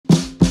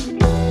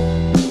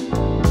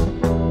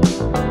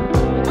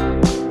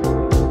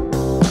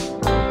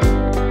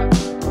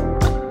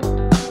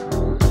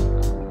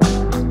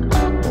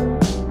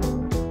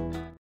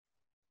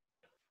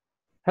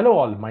Hello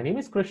all, my name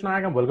is Krishna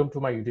and welcome to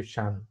my YouTube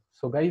channel.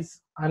 So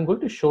guys, I'm going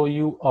to show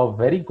you a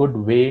very good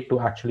way to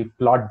actually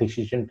plot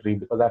decision tree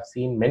because I've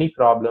seen many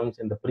problems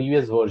in the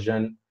previous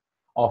version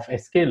of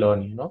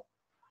sklearn.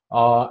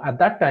 At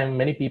that time,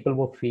 many people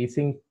were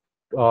facing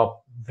uh,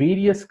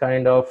 various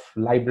kind of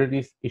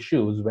libraries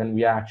issues when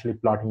we are actually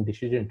plotting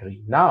decision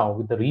tree. Now,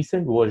 with the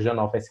recent version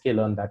of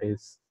sklearn, that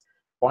is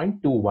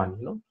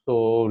 0.21,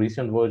 so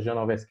recent version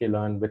of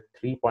sklearn with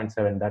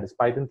 3.7, that is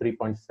Python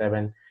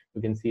 3.7,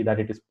 you can see that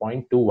it is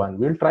 0.21.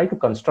 We'll try to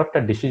construct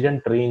a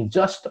decision tree in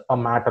just a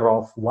matter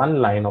of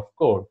one line of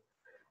code,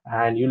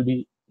 and you'll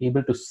be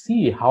able to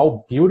see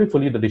how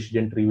beautifully the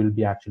decision tree will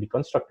be actually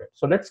constructed.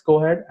 So let's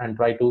go ahead and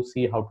try to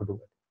see how to do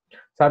it.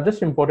 So I've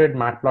just imported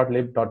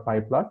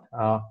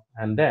matplotlib.pyplot,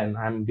 and then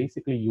I'm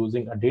basically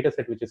using a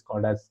dataset which is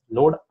called as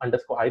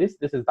load_iris.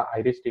 This is the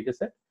iris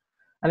dataset,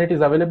 and it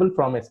is available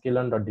from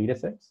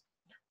sklearn.datasets.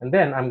 And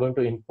then I'm going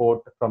to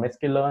import from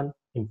sklearn,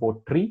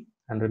 import tree.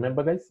 And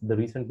remember guys, the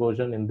recent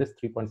version in this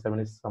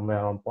 3.7 is somewhere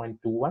around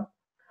 0.21.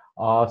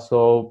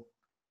 So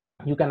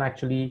you can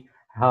actually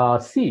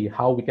see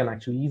how we can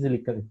actually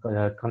easily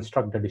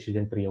construct the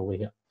decision tree over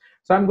here.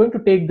 So I'm going to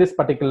take this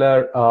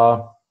particular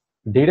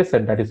data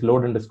set, that is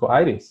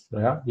load_iris,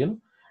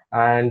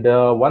 and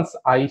once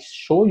I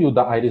show you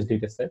the iris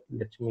data set,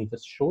 let me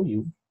just show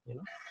you,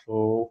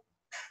 so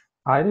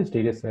iris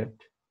data set,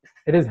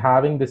 it is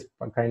having this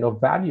kind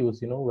of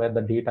values, where the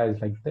data is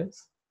like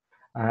this.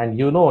 And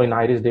in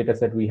iris data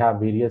set, we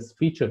have various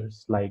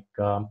features like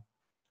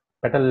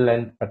petal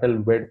length, petal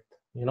width,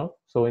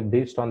 so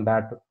based on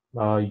that,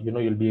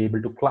 you'll be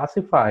able to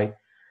classify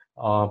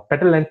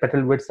petal length,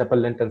 petal width,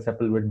 sepal length, and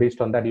sepal width. Based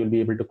on that, you'll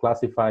be able to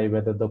classify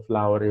whether the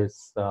flower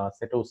is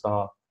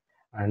setosa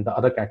and the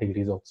other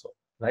categories also,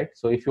 right?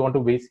 So if you want to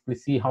basically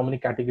see how many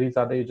categories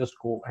are there, you just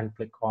go and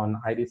click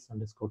on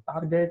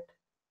iris_target.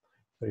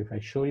 So if I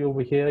show you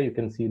over here, you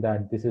can see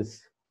that this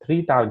is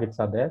 3 targets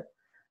are there,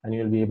 and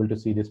you'll be able to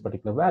see these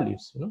particular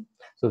values,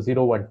 so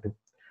 0, 1, 2.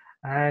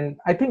 And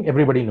I think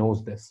everybody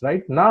knows this,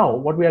 right? Now,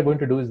 what we are going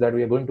to do is that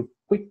we are going to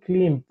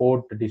quickly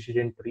import the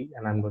decision tree,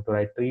 and I'm going to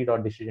write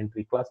tree.decision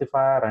tree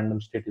classifier, random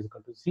state is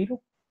equal to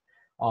 0.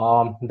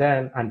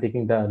 Then I'm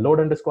taking the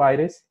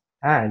load_iris,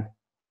 and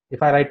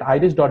if I write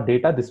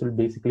iris.data, this will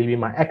basically be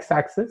my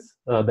x-axis,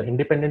 the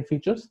independent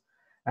features,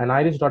 and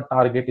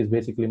iris.target is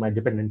basically my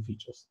dependent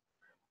features.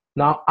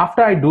 Now,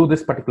 after I do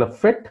this particular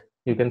fit,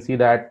 you can see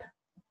that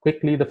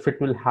quickly the fit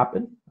will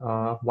happen.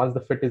 Once the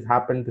fit is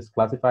happened, this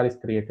classifier is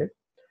created.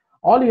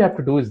 All you have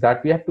to do is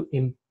that we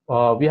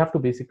have to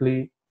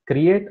basically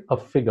create a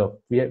figure.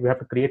 We have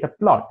to create a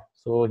plot.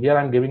 So here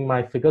I'm giving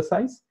my figure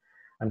size.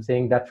 I'm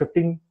saying that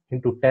 15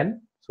 into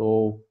 10.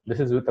 So this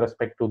is with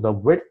respect to the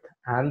width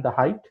and the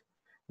height,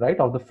 right,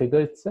 of the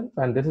figure itself.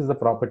 And this is the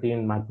property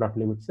in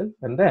matplotlib itself.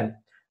 And then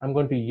I'm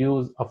going to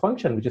use a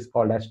function which is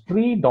called as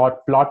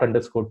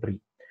tree.plot_tree.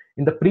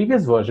 In the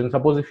previous version,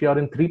 suppose if you are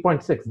in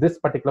 3.6, this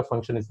particular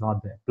function is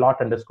not there,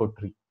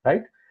 plot_tree,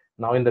 right?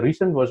 Now in the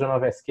recent version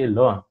of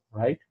sklearn,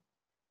 right,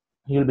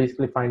 you'll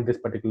basically find this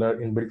particular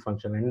inbuilt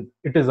function, and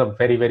it is a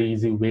very, very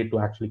easy way to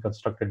actually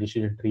construct a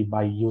decision tree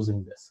by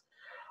using this.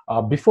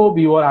 Before,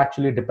 we were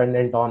actually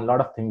dependent on a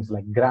lot of things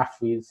like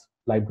GraphViz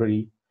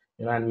library,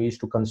 and we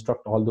used to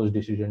construct all those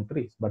decision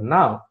trees. But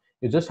now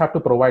you just have to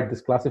provide this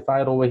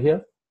classifier over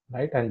here,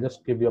 right, and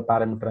just give your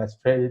parameter as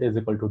field is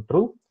equal to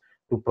true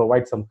to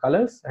provide some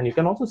colors. And you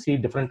can also see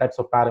different types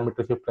of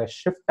parameters. You press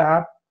Shift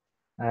Tab,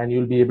 and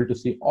you'll be able to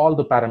see all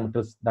the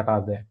parameters that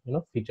are there,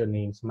 feature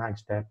names,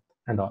 max depth,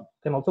 and all.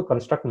 You can also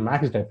construct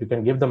max depth. You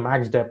can give the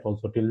max depth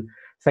also till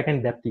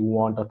second depth you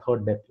want or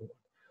third depth you want.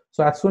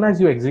 So as soon as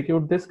you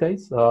execute this,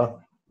 guys,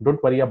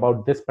 don't worry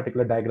about this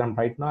particular diagram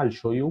right now. I'll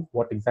show you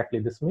what exactly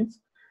this means.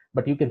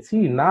 But you can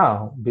see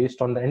now,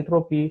 based on the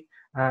entropy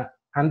and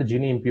the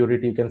Gini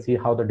impurity, you can see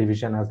how the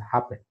division has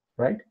happened,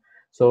 right?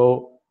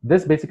 So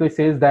this basically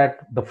says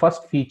that the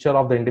first feature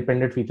of the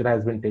independent feature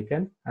has been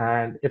taken,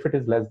 and if it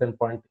is less than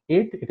 0.8,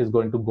 it is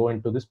going to go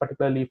into this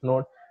particular leaf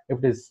node. If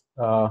it is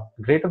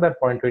greater than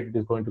 0.8, it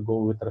is going to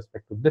go with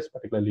respect to this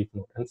particular leaf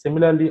node. And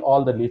similarly,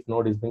 all the leaf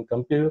node is being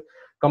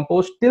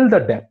composed till the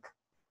depth,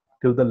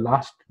 till the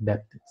last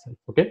depth itself,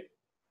 okay?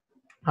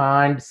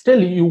 And still,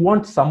 you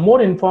want some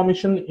more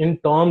information in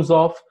terms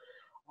of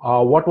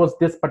what was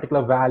this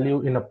particular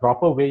value in a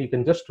proper way. You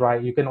can just try.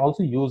 You can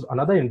also use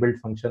another inbuilt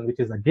function, which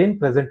is again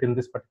present in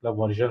this particular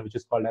version, which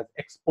is called as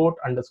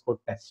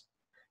export_text.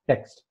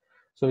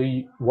 So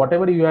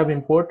whatever you have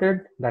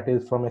imported, that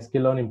is from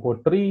sklearn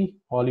import tree,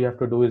 all you have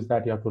to do is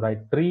that you have to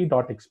write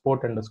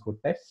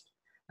tree.export_text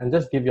and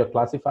just give your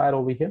classifier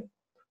over here.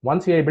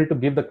 Once you're able to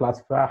give the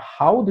classifier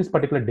how this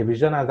particular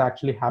division has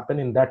actually happened,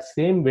 in that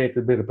same way it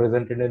will be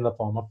represented in the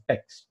form of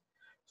text.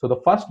 So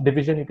the first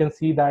division, you can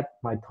see that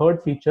my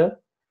third feature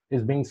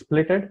is being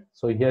splitted.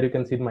 So here you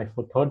can see my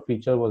third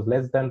feature was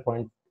less than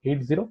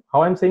 0.80.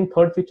 How I'm saying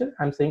third feature?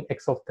 I'm saying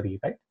x of 3,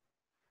 right?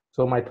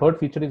 So my third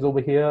feature is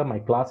over here. My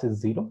class is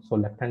 0. So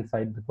left hand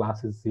side, the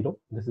class is 0.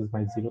 This is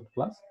my 0th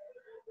class.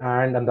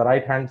 And on the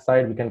right hand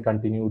side, we can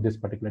continue this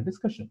particular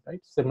discussion, right?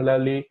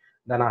 Similarly,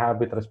 Then I have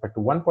with respect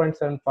to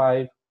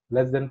 1.75,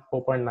 less than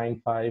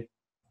 4.95,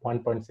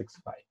 1.65.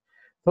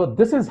 So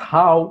this is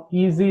how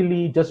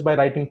easily, just by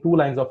writing 2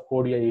 lines of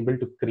code, you're able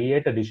to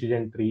create a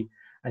decision tree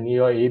and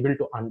you are able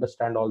to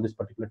understand all this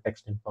particular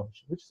text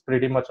information, which is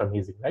pretty much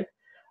amazing, right?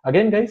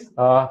 Again, guys,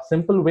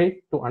 simple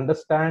way to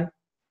understand.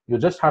 You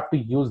just have to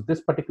use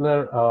this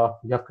particular,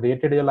 you have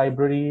created a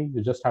library.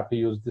 You just have to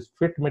use this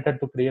fit method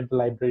to create the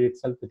library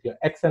itself with your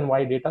X and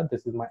Y data.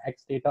 This is my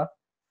X data.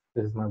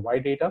 This is my Y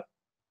data.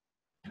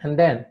 And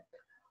then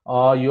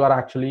you are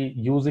actually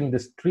using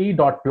this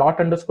tree.plot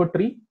underscore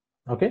tree.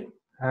 Okay.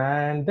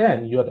 And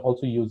then you are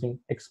also using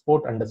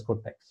export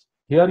underscore text.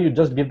 Here you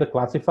just give the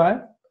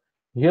classifier.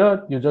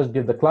 Here you just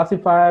give the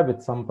classifier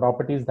with some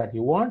properties that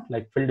you want,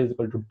 like field is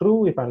equal to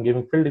true. If I'm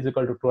giving field is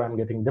equal to true, I'm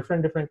getting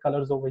different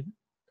colors over here.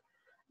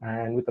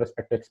 And with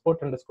respect to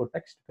export underscore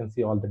text, you can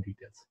see all the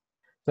details.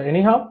 So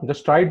anyhow,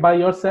 just try it by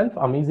yourself.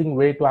 Amazing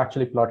way to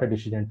actually plot a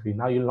decision tree.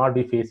 Now you'll not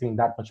be facing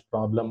that much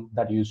problem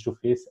that you used to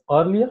face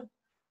earlier.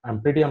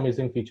 And pretty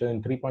amazing feature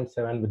in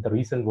 3.7 with the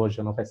recent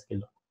version of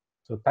sklearn.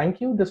 So thank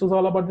you. This was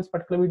all about this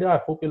particular video.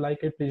 I hope you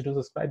like it. Please do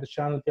subscribe to the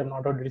channel if you have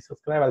not already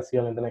subscribed. I'll see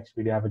you in the next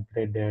video. Have a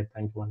great day.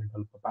 Thank you and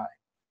bye-bye.